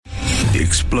The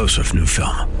explosive new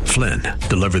film, Flynn,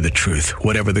 deliver the truth,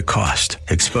 whatever the cost,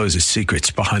 exposes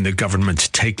secrets behind the government's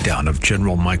takedown of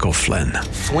General Michael Flynn.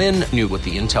 Flynn knew what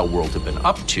the intel world had been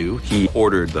up to. He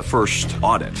ordered the first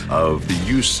audit of the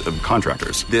use of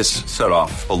contractors. This set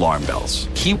off alarm bells.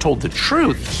 He told the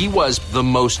truth. He was the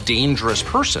most dangerous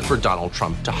person for Donald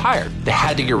Trump to hire. They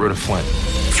had to get rid of Flynn.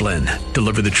 Flynn,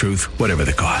 deliver the truth, whatever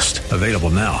the cost. Available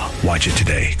now. Watch it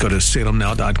today. Go to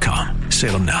salemnow.com.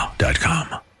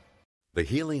 salemnow.com. The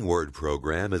Healing Word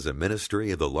program is a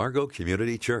ministry of the Largo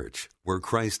Community Church, where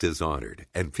Christ is honored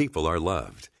and people are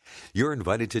loved. You're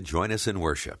invited to join us in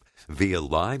worship via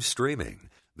live streaming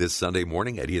this Sunday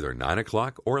morning at either 9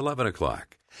 o'clock or 11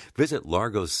 o'clock. Visit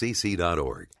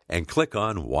largocc.org and click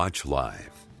on Watch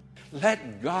Live.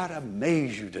 Let God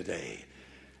amaze you today.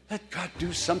 Let God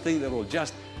do something that will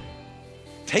just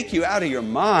take you out of your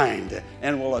mind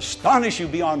and will astonish you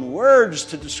beyond words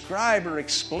to describe or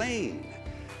explain.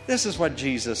 This is what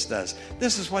Jesus does.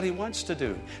 This is what He wants to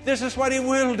do. This is what He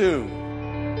will do.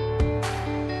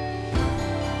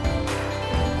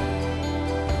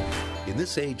 In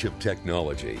this age of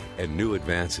technology and new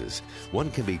advances,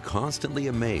 one can be constantly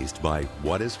amazed by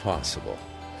what is possible.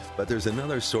 But there's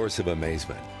another source of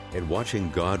amazement in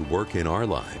watching God work in our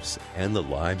lives and the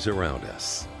lives around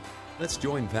us. Let's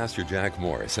join Pastor Jack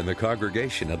Morris and the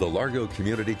congregation of the Largo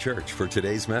Community Church for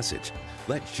today's message.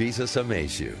 Let Jesus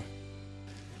amaze you.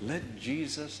 Let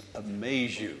Jesus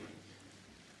amaze you.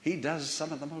 He does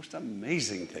some of the most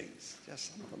amazing things.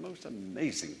 Just some of the most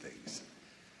amazing things.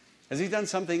 Has He done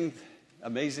something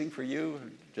amazing for you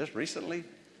just recently?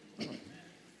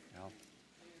 Well,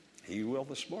 He will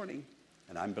this morning.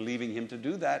 And I'm believing Him to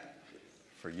do that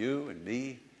for you and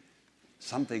me.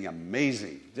 Something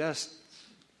amazing. Just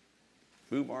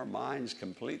move our minds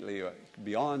completely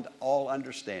beyond all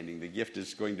understanding. The gift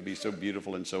is going to be so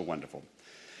beautiful and so wonderful.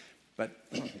 But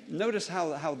notice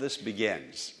how this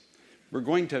begins. We're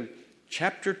going to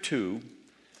chapter 2,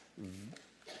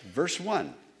 verse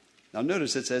 1. Now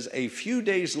notice it says, a few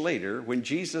days later, when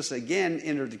Jesus again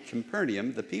entered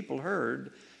Capernaum, the people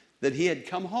heard that He had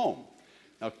come home.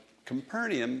 Now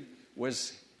Capernaum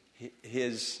was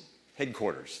His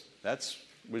headquarters. That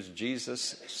was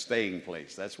Jesus' staying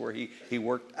place. That's where he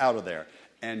worked out of there.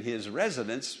 And His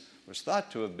residence was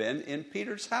thought to have been in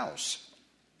Peter's house.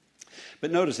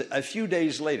 But notice that a few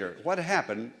days later, what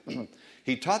happened?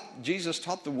 Jesus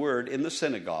taught the word in the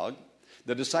synagogue.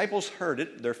 The disciples heard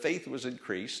it. Their faith was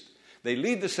increased. They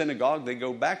leave the synagogue. They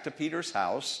go back to Peter's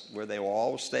house, where they were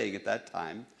all staying at that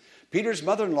time. Peter's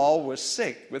mother-in-law was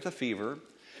sick with a fever.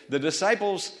 The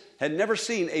disciples had never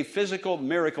seen a physical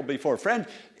miracle before. Friend,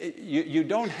 you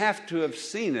don't have to have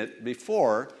seen it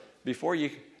before you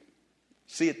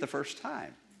see it the first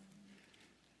time.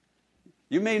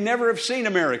 You may never have seen a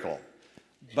miracle,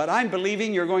 but I'm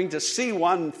believing you're going to see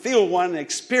one, feel one,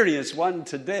 experience one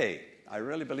today. I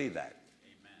really believe that.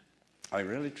 Amen. I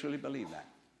really, truly believe that.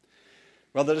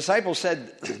 Well, the disciples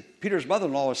said Peter's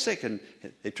mother-in-law was sick, and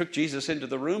they took Jesus into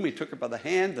the room. He took her by the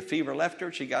hand. The fever left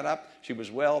her. She got up. She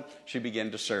was well. She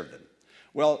began to serve them.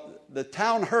 Well, the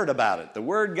town heard about it. The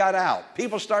word got out.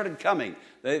 People started coming.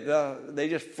 They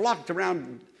just flocked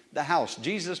around the house.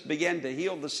 Jesus began to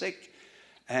heal the sick,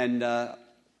 and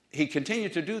He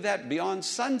continued to do that beyond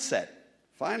sunset.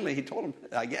 Finally, He told them,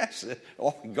 I guess,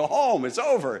 go home. It's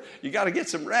over. You got to get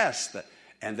some rest.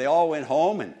 And they all went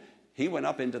home, and He went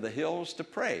up into the hills to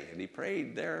pray. And He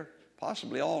prayed there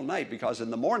possibly all night, because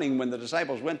in the morning when the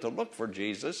disciples went to look for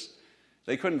Jesus,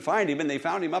 they couldn't find Him, and they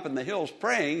found Him up in the hills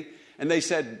praying. And they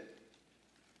said,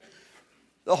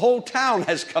 the whole town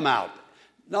has come out.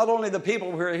 Not only the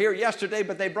people who were here yesterday,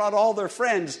 but they brought all their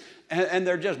friends, and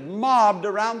they're just mobbed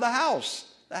around the house.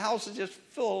 The house is just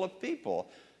full of people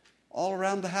all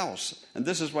around the house. And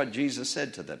this is what Jesus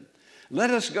said to them. Let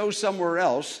us go somewhere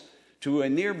else to a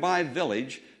nearby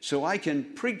village so I can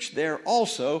preach there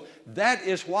also. That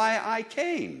is why I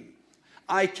came.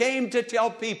 I came to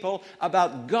tell people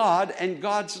about God and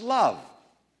God's love,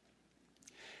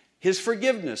 His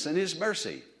forgiveness and His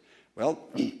mercy. Well,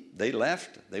 they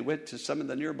left. They went to some of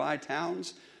the nearby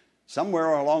towns.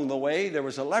 Somewhere along the way, there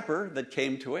was a leper that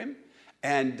came to Him.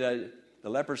 And the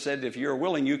leper said, if you're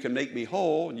willing, you can make me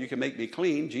whole and you can make me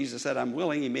clean. Jesus said, I'm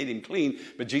willing. He made him clean.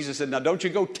 But Jesus said, now don't you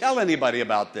go tell anybody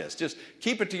about this. Just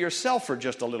keep it to yourself for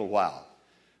just a little while.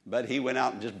 But he went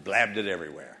out and just blabbed it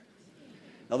everywhere.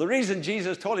 Now, the reason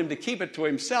Jesus told him to keep it to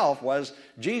himself was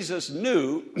Jesus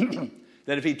knew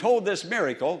that if he told this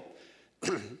miracle,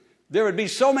 there would be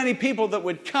so many people that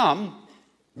would come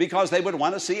because they would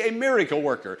want to see a miracle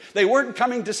worker. They weren't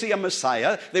coming to see a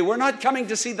Messiah. They were not coming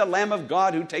to see the Lamb of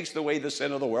God who takes away the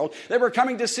sin of the world. They were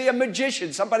coming to see a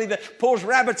magician, somebody that pulls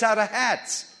rabbits out of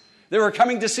hats. They were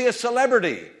coming to see a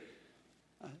celebrity,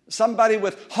 somebody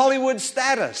with Hollywood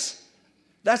status.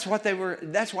 That's what they were.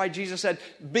 That's why Jesus said,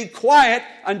 "Be quiet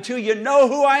until you know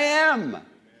who I am."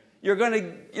 You're going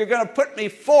to put me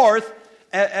forth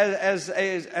as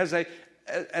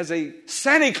a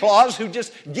Santa Claus who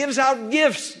just gives out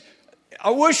gifts,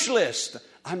 a wish list.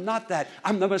 I'm not that.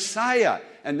 I'm the Messiah.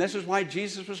 And this is why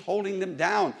Jesus was holding them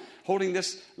down, holding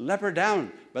this leper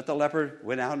down. But the leper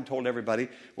went out and told everybody.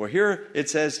 Well, here it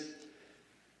says,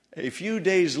 a few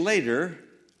days later,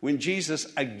 when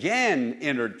Jesus again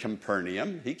entered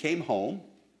Capernaum, he came home.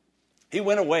 He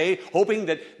went away hoping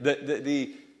that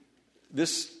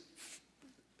this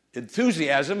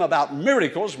enthusiasm about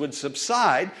miracles would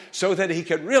subside so that he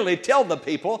could really tell the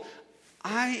people,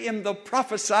 I am the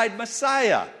prophesied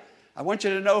Messiah. I want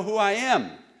you to know who I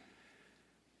am.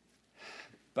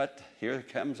 But here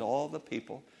comes all the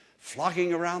people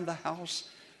flocking around the house.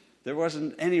 There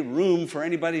wasn't any room for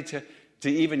anybody to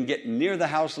even get near the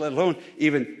house, let alone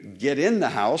even get in the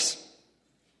house.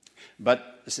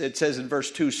 But it says in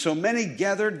verse 2, so many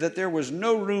gathered that there was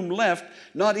no room left,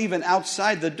 not even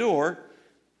outside the door.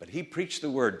 But he preached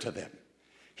the word to them.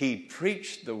 He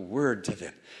preached the word to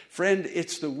them. Friend,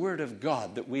 it's the word of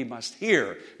God that we must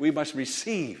hear. We must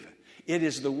receive. It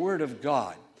is the word of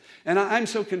God. And I'm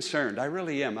so concerned. I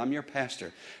really am. I'm your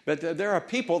pastor. But there are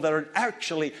people that are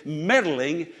actually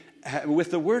meddling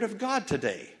with the word of God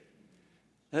today.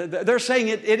 They're saying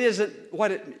it isn't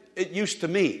what it used to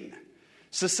mean.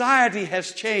 Society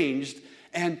has changed,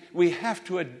 and we have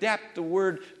to adapt the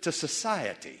word to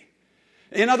society.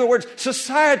 In other words,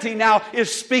 society now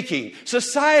is speaking.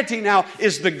 Society now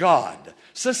is the God.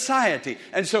 Society.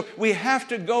 And so we have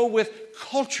to go with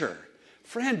culture.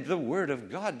 Friend, the Word of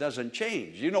God doesn't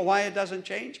change. You know why it doesn't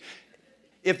change?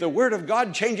 If the Word of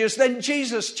God changes, then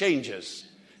Jesus changes.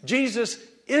 Jesus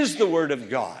is the Word of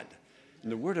God.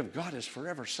 And the Word of God is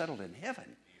forever settled in heaven.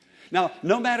 Now,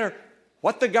 no matter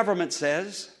what the government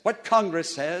says, what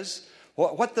Congress says,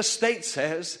 what the state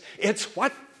says, it's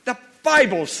what the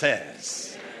Bible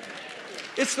says.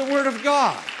 It's the Word of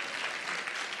God.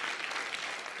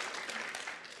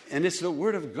 And it's the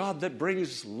Word of God that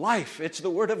brings life. It's the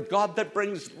Word of God that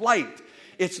brings light.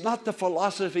 It's not the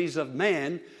philosophies of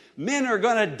man. Men are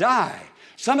going to die.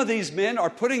 Some of these men are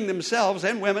putting themselves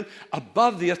and women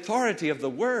above the authority of the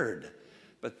Word.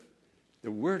 But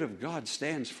the Word of God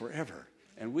stands forever.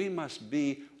 And we must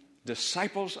be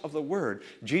disciples of the Word.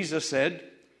 Jesus said,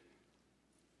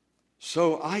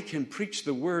 so I can preach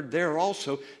the word there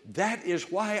also. That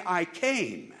is why I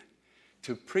came,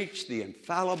 to preach the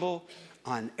infallible,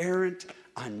 unerrant,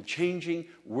 unchanging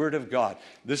word of God.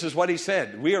 This is what he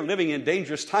said. We are living in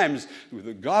dangerous times.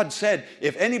 God said,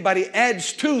 if anybody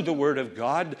adds to the word of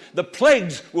God, the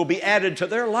plagues will be added to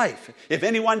their life. If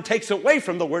anyone takes away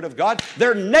from the word of God,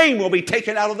 their name will be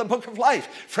taken out of the book of life.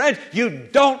 Friend, you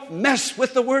don't mess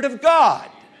with the word of God.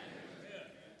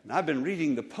 And I've been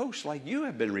reading the Post like you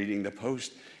have been reading the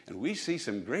Post, and we see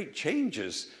some great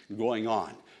changes going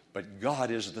on. But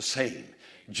God is the same.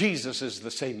 Jesus is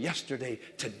the same yesterday,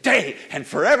 today, and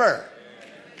forever.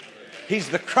 He's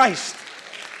the Christ.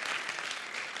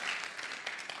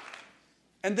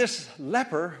 And this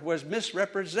leper was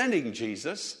misrepresenting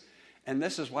Jesus, and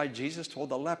this is why Jesus told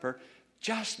the leper,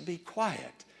 just be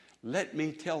quiet. Let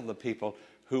me tell the people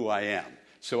who I am,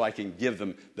 so I can give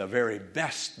them the very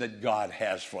best that God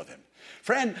has for them.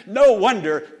 Friend, no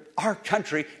wonder our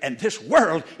country and this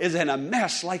world is in a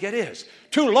mess like it is.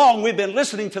 Too long we've been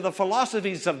listening to the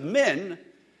philosophies of men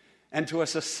and to a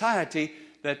society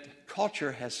that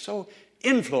culture has so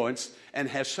influenced and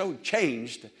has so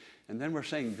changed. And then we're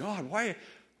saying, God, why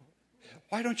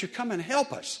don't you come and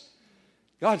help us?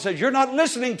 God says, you're not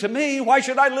listening to me. Why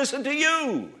should I listen to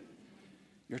you?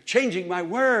 You're changing my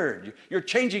word. You're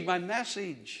changing my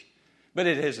message. But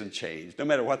it hasn't changed. No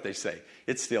matter what they say,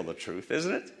 it's still the truth,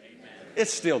 isn't it? Amen.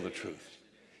 It's still the truth.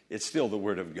 It's still the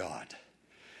word of God.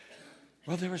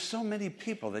 Well, there were so many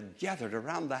people that gathered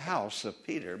around the house of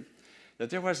Peter that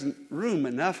there wasn't room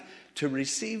enough to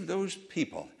receive those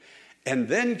people. And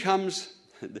then comes,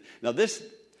 now this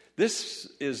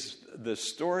is the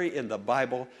story in the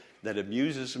Bible that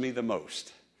amuses me the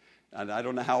most. And I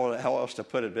don't know how else to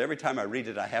put it, but every time I read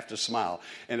it, I have to smile.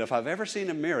 And if I've ever seen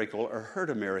a miracle or heard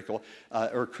a miracle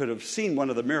or could have seen one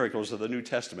of the miracles of the New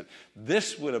Testament,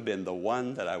 this would have been the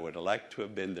one that I would have liked to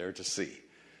have been there to see.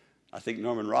 I think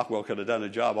Norman Rockwell could have done a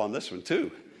job on this one too.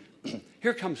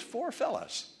 Here comes four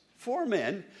fellas, four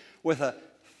men with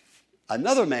a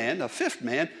another man, a fifth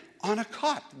man, on a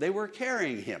cot. They were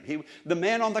carrying him. The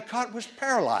man on the cot was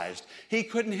paralyzed. He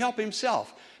couldn't help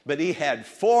himself. But he had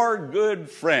 4 good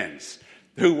friends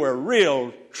who were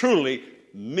real, truly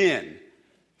men,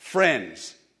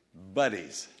 friends,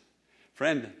 buddies.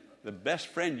 Friend, the best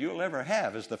friend you'll ever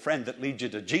have is the friend that leads you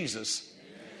to Jesus.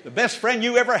 The best friend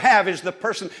you ever have is the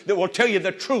person that will tell you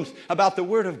the truth about the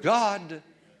Word of God.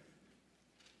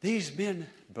 These men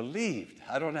believed.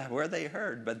 I don't know where they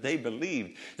heard, but they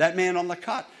believed. That man on the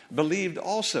cot believed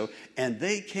also. And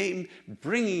they came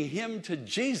bringing him to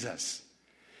Jesus.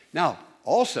 Now,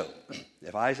 also,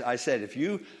 if I said, if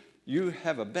you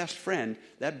have a best friend,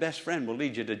 that best friend will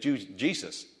lead you to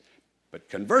Jesus. But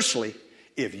conversely,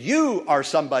 if you are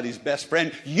somebody's best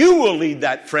friend, you will lead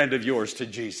that friend of yours to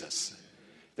Jesus.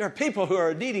 There are people who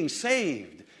are needing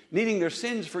saved, needing their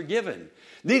sins forgiven,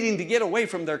 needing to get away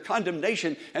from their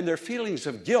condemnation and their feelings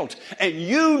of guilt. And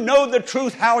you know the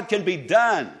truth, how it can be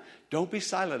done. Don't be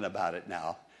silent about it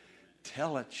now.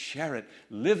 Tell it, share it,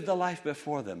 live the life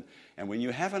before them. And when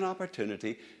you have an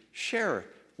opportunity, share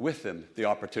with them the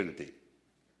opportunity.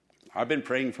 I've been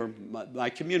praying for my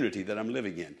community that I'm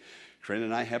living in. Corinne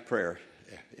and I have prayer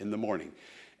in the morning.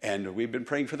 And we've been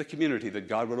praying for the community that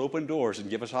God would open doors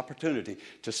and give us opportunity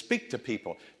to speak to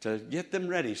people, to get them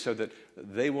ready so that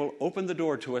they will open the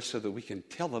door to us so that we can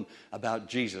tell them about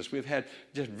Jesus. We've had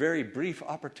just very brief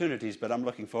opportunities, but I'm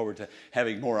looking forward to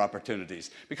having more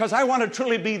opportunities because I want to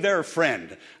truly be their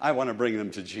friend. I want to bring them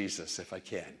to Jesus if I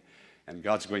can. And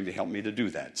God's going to help me to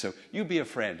do that. So you be a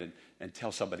friend and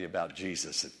tell somebody about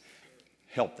Jesus and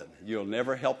help them. You'll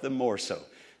never help them more so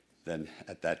than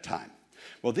at that time.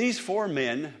 Well, these 4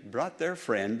 men brought their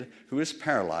friend who is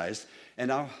paralyzed. And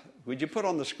now, would you put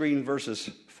on the screen verses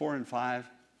 4 and 5?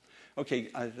 Okay,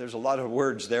 there's a lot of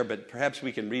words there, but perhaps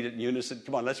we can read it in unison.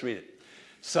 Come on, let's read it.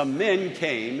 Some men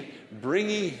came,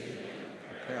 bringing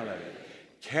paralytic,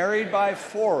 carried by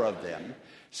 4 of them.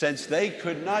 Since they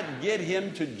could not get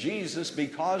him to Jesus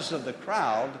because of the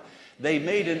crowd, they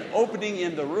made an opening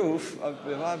in the roof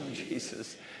of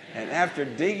Jesus. And after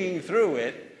digging through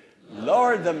it,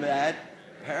 lowered that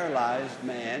paralyzed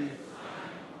man.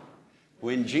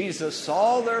 When Jesus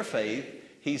saw their faith,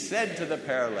 he said to the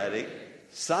paralytic,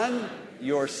 "Son,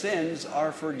 your sins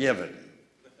are forgiven."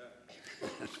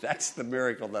 That's the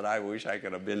miracle that I wish I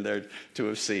could have been there to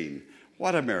have seen.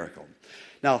 What a miracle.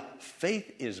 Now,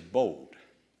 faith is bold.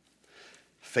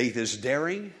 Faith is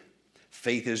daring.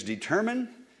 Faith is determined.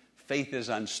 Faith is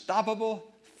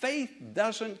unstoppable. Faith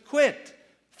doesn't quit.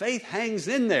 Faith hangs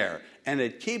in there, and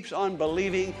it keeps on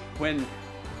believing when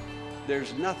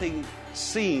there's nothing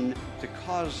seen to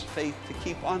cause faith to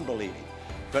keep on believing.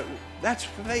 But that's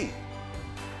faith.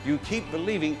 You keep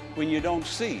believing when you don't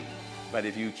see. But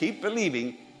if you keep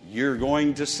believing, you're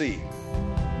going to see.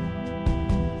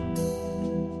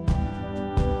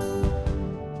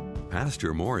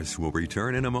 Pastor Morris will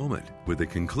return in a moment with the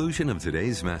conclusion of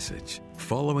today's message,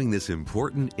 following this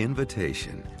important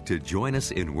invitation to join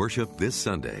us in worship this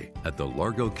Sunday at the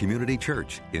Largo Community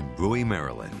Church in Bowie,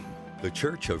 Maryland. The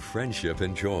Church of Friendship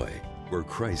and Joy, where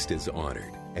Christ is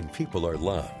honored and people are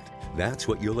loved. That's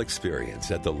what you'll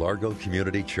experience at the Largo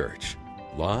Community Church.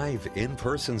 Live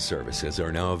in-person services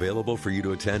are now available for you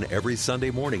to attend every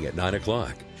Sunday morning at 9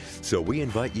 o'clock. So we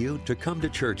invite you to come to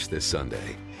church this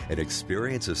Sunday and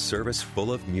experience a service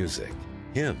full of music,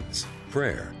 hymns,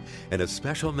 prayer, and a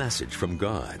special message from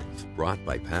God brought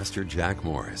by Pastor Jack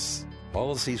Morris.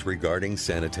 Policies regarding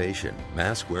sanitation,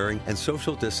 mask wearing, and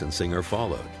social distancing are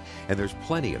followed, and there's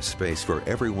plenty of space for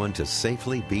everyone to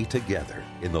safely be together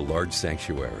in the large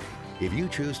sanctuary. If you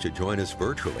choose to join us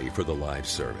virtually for the live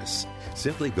service,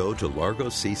 simply go to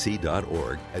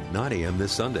largocc.org at 9 a.m.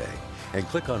 this Sunday and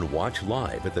click on Watch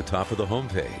Live at the top of the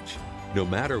homepage. No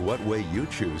matter what way you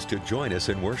choose to join us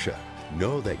in worship,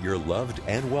 know that you're loved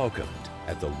and welcomed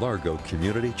at the Largo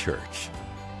Community Church.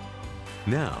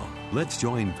 Now, let's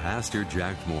join Pastor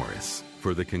Jack Morris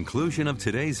for the conclusion of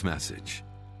today's message.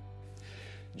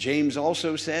 James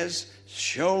also says,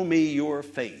 "Show me your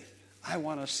faith." I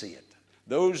want to see it.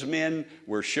 Those men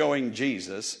were showing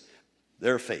Jesus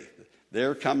their faith.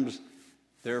 There comes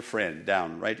their friend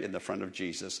down right in the front of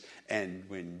Jesus. And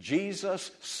when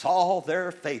Jesus saw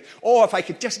their faith, oh, if I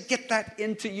could just get that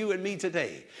into you and me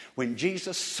today. When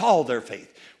Jesus saw their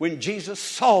faith, when Jesus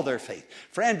saw their faith.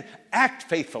 Friend, act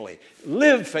faithfully,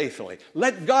 live faithfully.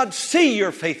 Let God see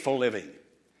your faithful living.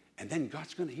 And then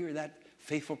God's going to hear that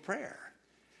faithful prayer.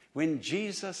 When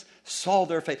Jesus saw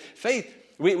their faith. Faith,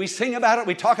 we sing about it,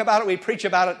 we talk about it, we preach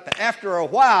about it. But after a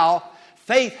while,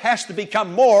 faith has to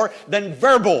become more than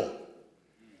verbal.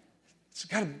 It's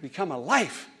got to become a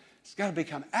life. It's got to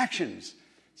become actions.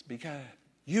 It's because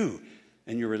you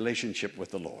and your relationship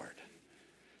with the Lord.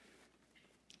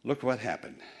 Look what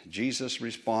happened. Jesus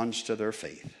responds to their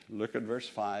faith. Look at verse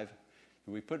 5.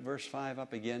 Can we put verse 5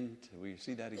 up again? Do we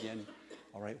see that again?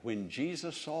 All right. When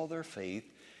Jesus saw their faith,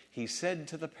 he said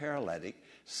to the paralytic,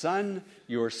 "Son,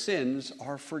 your sins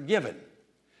are forgiven."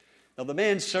 Now, the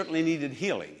man certainly needed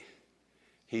healing.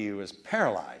 He was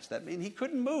paralyzed. That means he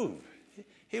couldn't move.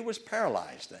 He was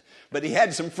paralyzed. But he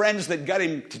had some friends that got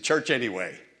him to church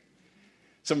anyway.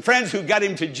 Some friends who got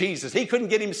him to Jesus. He couldn't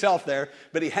get himself there,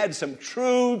 but he had some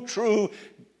true,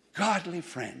 godly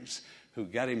friends who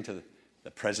got him to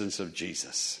the presence of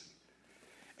Jesus.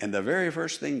 And the very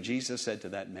first thing Jesus said to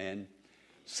that man,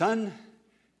 "Son,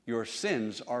 your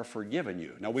sins are forgiven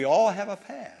you." Now, we all have a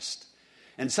past.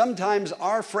 And sometimes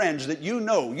our friends that you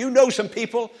know some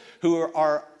people who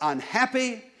are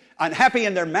unhappy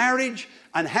in their marriage,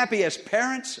 unhappy as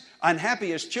parents,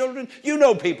 unhappy as children. You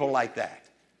know people like that.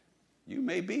 You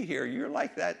may be here. You're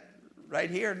like that right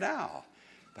here now.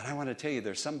 But I want to tell you,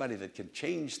 there's somebody that can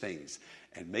change things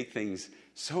and make things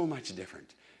so much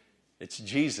different. It's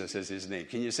Jesus is his name.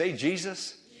 Can you say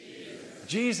Jesus? Jesus.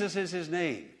 Jesus is his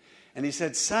name. And he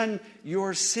said, "Son,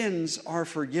 your sins are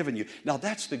forgiven you." Now,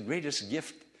 that's the greatest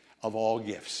gift of all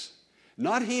gifts.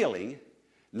 Not healing,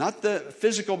 not the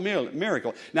physical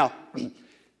miracle. Now,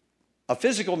 a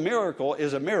physical miracle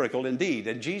is a miracle indeed,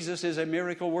 and Jesus is a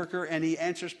miracle worker, and he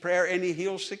answers prayer, and he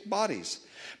heals sick bodies.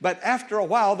 But after a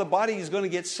while, the body is going to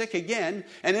get sick again,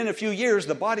 and in a few years,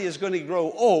 the body is going to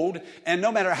grow old, and no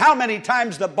matter how many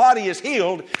times the body is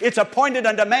healed, it's appointed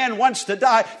unto man once to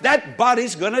die, that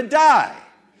body's going to die.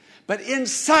 But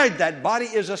inside that body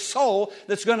is a soul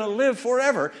that's going to live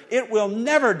forever. It will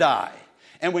never die.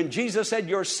 And when Jesus said,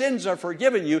 "Your sins are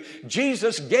forgiven you,"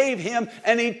 Jesus gave him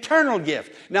an eternal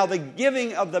gift. Now, the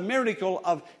giving of the miracle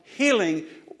of healing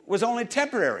was only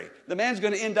temporary. The man's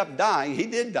going to end up dying. He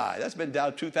did die. That's been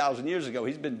down 2,000 years ago.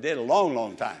 He's been dead a long,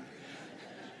 long time.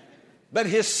 But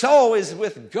his soul is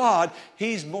with God.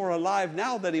 He's more alive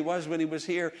now than he was when he was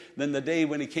here than the day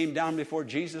when he came down before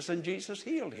Jesus and Jesus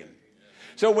healed him.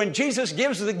 So when Jesus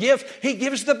gives the gift, he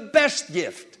gives the best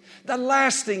gift, the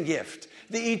lasting gift,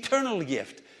 the eternal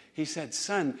gift. He said,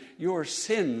 "Son, your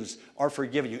sins are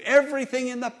forgiven you." Everything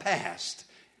in the past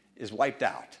is wiped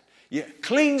out.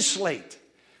 Clean slate,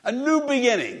 a new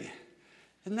beginning.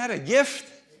 Isn't that a gift?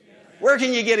 Where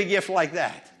can you get a gift like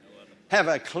that? Have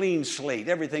a clean slate,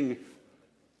 everything,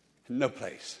 no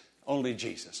place. Only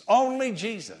Jesus. Only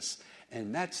Jesus.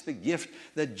 And that's the gift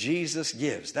that Jesus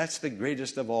gives. That's the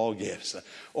greatest of all gifts.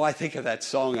 Oh, I think of that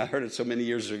song. I heard it so many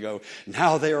years ago.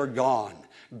 "Now they are gone,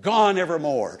 gone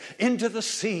evermore, into the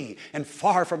sea and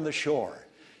far from the shore.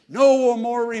 No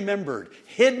more remembered,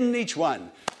 hidden each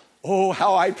one. Oh,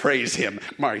 how I praise him.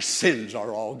 My sins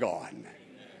are all gone."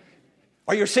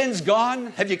 Are your sins gone?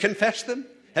 Have you confessed them?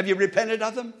 Have you repented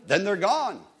of them? Then they're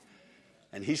gone.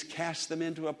 And he's cast them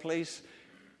into a place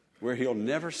where he'll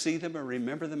never see them or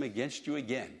remember them against you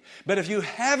again. But if you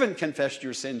haven't confessed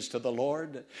your sins to the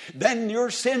Lord, then your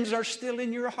sins are still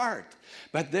in your heart.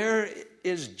 But there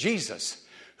is Jesus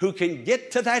who can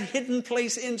get to that hidden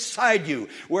place inside you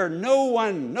where no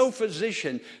one, no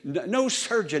physician, no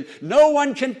surgeon, no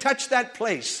one can touch that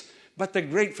place but the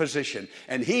great physician.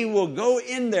 And he will go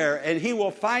in there and he will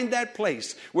find that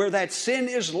place where that sin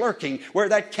is lurking, where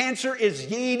that cancer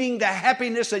is eating the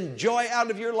happiness and joy out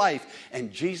of your life.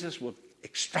 And Jesus will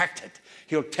extract it.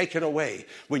 He'll take it away.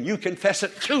 When you confess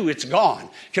it, too, it's gone.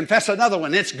 Confess another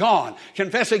one, it's gone.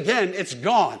 Confess again, it's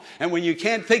gone. And when you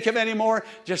can't think of any more,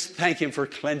 just thank him for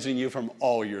cleansing you from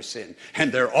all your sin.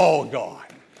 And they're all gone.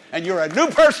 And you're a new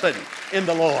person in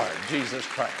the Lord Jesus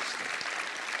Christ.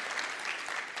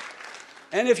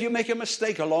 And if you make a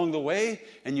mistake along the way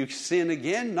and you sin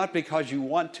again, not because you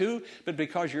want to, but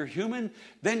because you're human,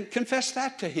 then confess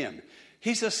that to him.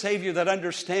 He's a Savior that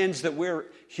understands that we're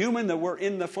human, that we're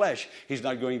in the flesh. He's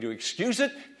not going to excuse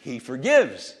it. He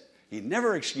forgives. He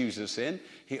never excuses sin.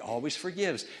 He always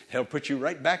forgives. He'll put you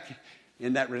right back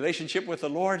in that relationship with the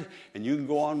Lord, and you can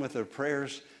go on with the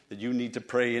prayers that you need to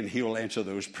pray, and he will answer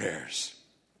those prayers.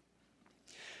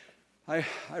 I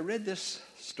read this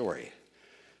story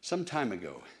some time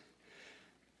ago.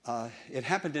 It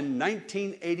happened in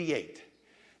 1988.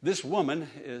 This woman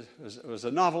was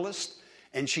a novelist,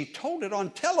 and she told it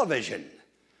on television,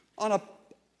 on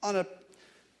a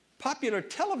popular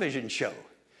television show.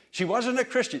 She wasn't a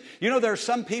Christian. You know, there are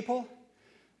some people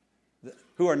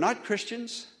who are not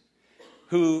Christians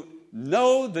who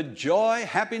know the joy,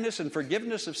 happiness, and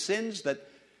forgiveness of sins that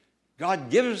God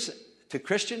gives to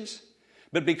Christians,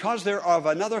 but because they're of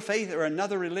another faith or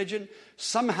another religion,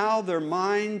 somehow their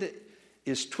mind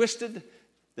is twisted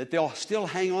that they'll still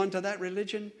hang on to that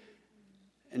religion.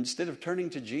 instead of turning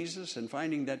to Jesus and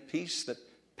finding that peace that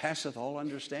passeth all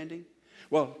understanding?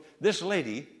 Well, this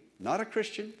lady, not a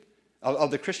Christian,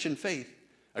 of the Christian faith,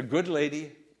 a good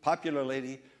lady, popular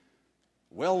lady,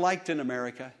 well-liked in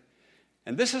America,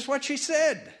 and this is what she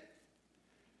said.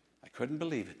 I couldn't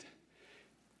believe it.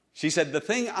 She said, the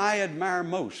thing I admire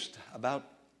most about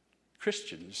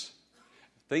Christians,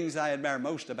 things I admire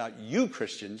most about you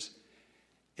Christians,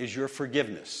 is your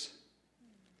forgiveness.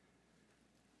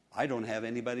 I don't have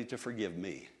anybody to forgive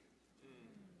me.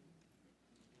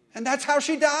 And that's how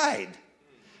she died.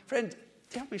 Friend,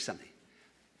 tell me something.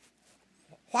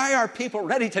 Why are people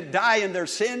ready to die in their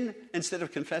sin instead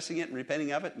of confessing it and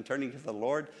repenting of it and turning to the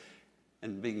Lord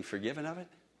and being forgiven of it?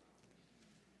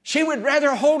 She would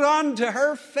rather hold on to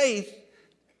her faith,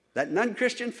 that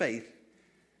non-Christian faith,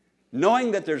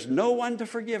 knowing that there's no one to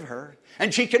forgive her.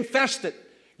 And she confessed it.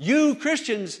 You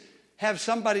Christians have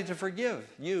somebody to forgive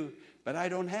you, but I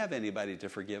don't have anybody to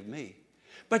forgive me.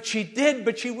 But she did,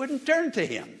 but she wouldn't turn to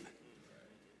him.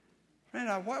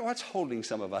 Friend, what's holding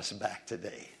some of us back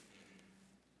today?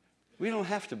 We don't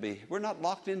have to be. We're not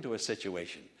locked into a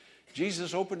situation.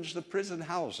 Jesus opens the prison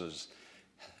houses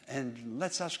and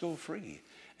lets us go free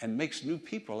and makes new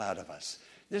people out of us.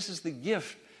 This is the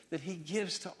gift that he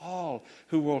gives to all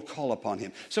who will call upon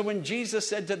him. So when Jesus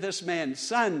said to this man,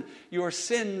 son, your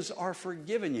sins are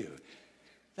forgiven you,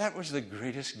 that was the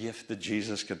greatest gift that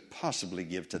Jesus could possibly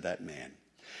give to that man.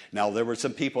 Now, there were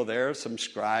some people there, some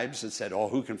scribes, that said, oh,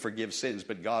 who can forgive sins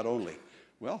but God only?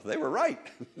 Well, they were right.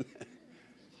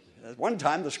 At one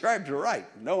time, the scribes were right.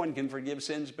 No one can forgive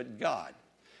sins but God.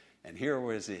 And here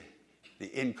was the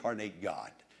incarnate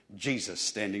God, Jesus,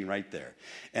 standing right there.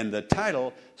 And the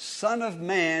title, Son of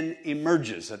Man,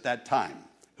 emerges at that time.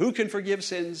 Who can forgive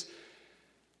sins?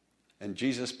 And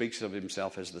Jesus speaks of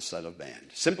himself as the Son of Man,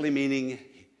 simply meaning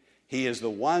he is the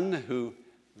one who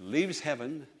leaves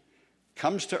heaven,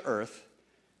 comes to earth,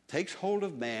 takes hold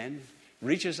of man,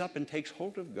 reaches up and takes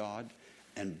hold of God,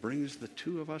 and brings the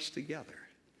two of us together.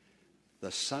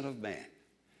 The Son of Man.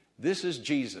 This is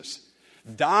Jesus,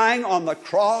 dying on the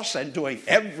cross and doing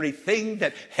everything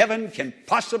that heaven can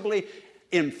possibly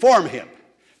inform him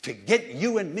to get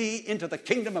you and me into the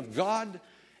kingdom of God,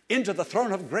 into the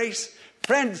throne of grace.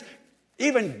 Friends,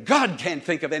 even God can't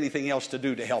think of anything else to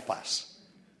do to help us.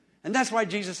 And that's why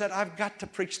Jesus said, I've got to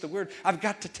preach the word. I've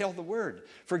got to tell the word.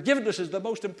 Forgiveness is the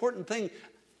most important thing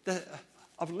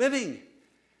of living.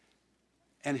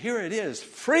 And here it is,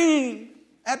 free.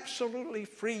 Absolutely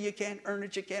free. You can't earn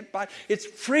it. You can't buy it. It's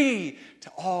free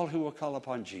to all who will call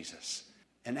upon Jesus.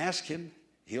 And ask him.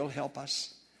 He'll help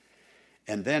us.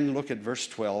 And then look at verse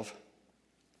 12.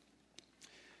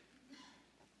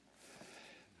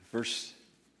 Verse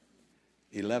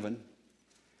 11.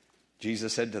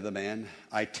 Jesus said to the man,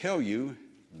 I tell you,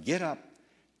 get up,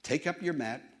 take up your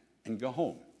mat, and go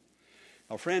home.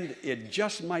 Now, friend, it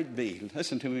just might be,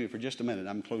 listen to me for just a minute.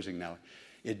 I'm closing now.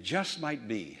 It just might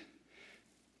be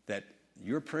that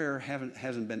your prayer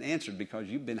hasn't been answered because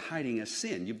you've been hiding a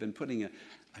sin. You've been putting a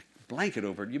blanket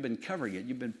over it. You've been covering it.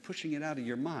 You've been pushing it out of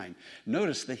your mind.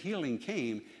 Notice the healing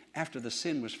came after the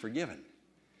sin was forgiven.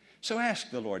 So ask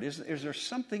the Lord, is there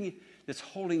something that's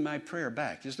holding my prayer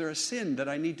back? Is there a sin that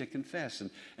I need to confess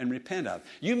and repent of?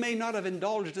 You may not have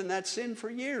indulged in that sin for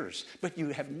years, but you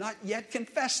have not yet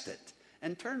confessed it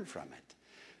and turned from it.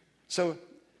 So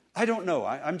I don't know.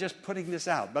 I'm just putting this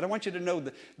out. But I want you to know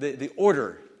the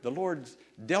order. The Lord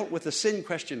dealt with the sin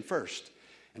question first.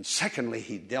 And secondly,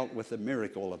 he dealt with the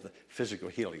miracle of the physical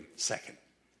healing second.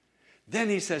 Then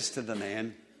he says to the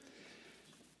man,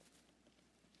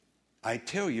 I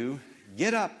tell you,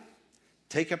 get up,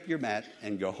 take up your mat,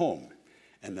 and go home.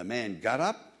 And the man got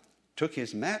up, took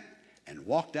his mat, and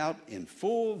walked out in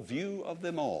full view of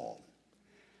them all.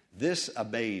 This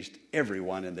amazed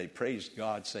everyone, and they praised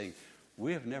God, saying,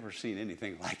 we have never seen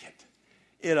anything like it.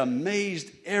 It amazed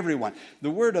everyone.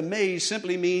 The word amazed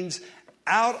simply means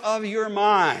out of your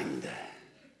mind.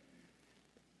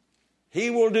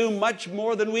 He will do much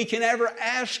more than we can ever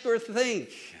ask or think.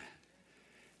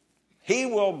 He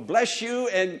will bless you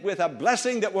and with a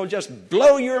blessing that will just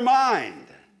blow your mind.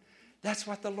 That's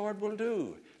what the Lord will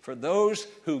do. For those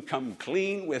who come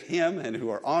clean with him and who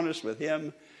are honest with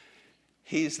him,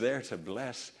 he's there to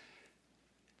bless.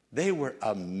 They were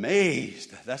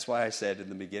amazed. That's why I said in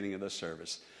the beginning of the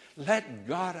service, let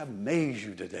God amaze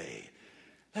you today.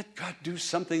 Let God do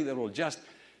something that will just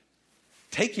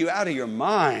take you out of your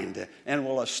mind and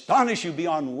will astonish you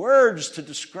beyond words to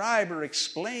describe or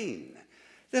explain.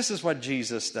 This is what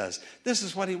Jesus does. This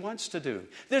is what he wants to do.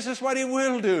 This is what he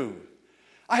will do.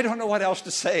 I don't know what else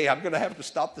to say. I'm going to have to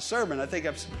stop the sermon. I think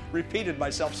I've repeated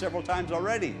myself several times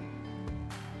already.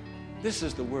 This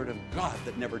is the Word of God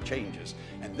that never changes.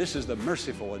 And this is the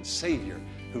merciful and Savior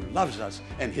who loves us,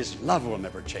 and His love will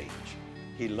never change.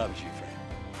 He loves you, friend.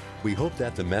 We hope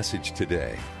that the message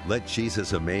today, Let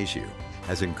Jesus Amaze You,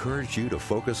 has encouraged you to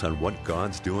focus on what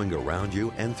God's doing around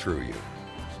you and through you.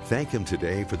 Thank Him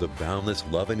today for the boundless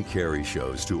love and care He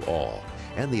shows to all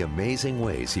and the amazing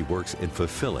ways He works in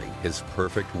fulfilling His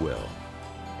perfect will.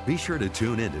 Be sure to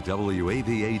tune in to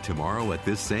WAVA tomorrow at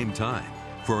this same time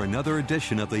for another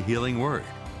edition of the Healing Word.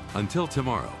 Until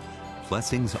tomorrow,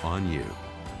 blessings on you.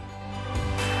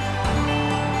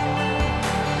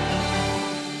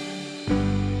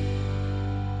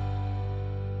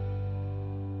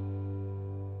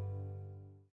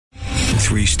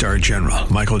 Three-star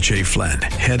General Michael J. Flynn,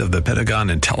 head of the Pentagon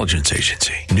Intelligence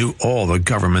Agency, knew all the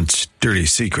government's dirty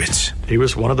secrets. He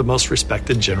was one of the most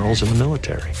respected generals in the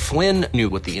military. Flynn knew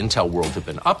what the intel world had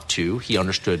been up to. He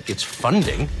understood its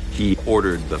funding. He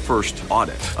ordered the first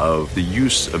audit of the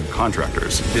use of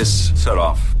contractors. This set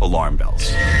off alarm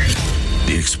bells.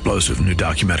 The explosive new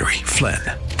documentary, Flynn,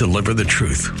 Deliver the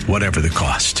Truth, Whatever the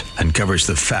Cost, uncovers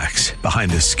the facts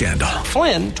behind this scandal.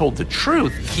 Flynn told the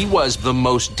truth. He was the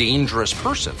most dangerous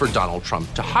person for Donald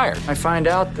Trump to hire. I find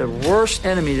out the worst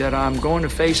enemy that I'm going to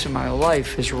face in my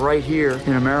life is right here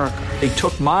in America. They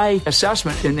took my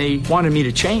assessment and they wanted me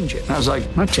to change it. And I was like,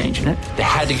 I'm not changing it. They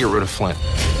had to get rid of Flynn.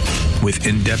 With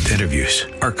in-depth interviews,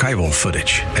 archival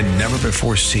footage, and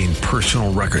never-before-seen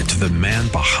personal records of the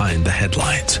man behind the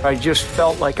headlines. I just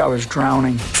felt like I was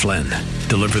drowning. Flynn,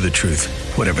 Deliver the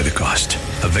Truth, Whatever the Cost.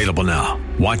 Available now.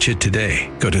 Watch it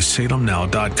today. Go to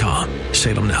salemnow.com.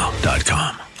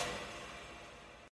 salemnow.com.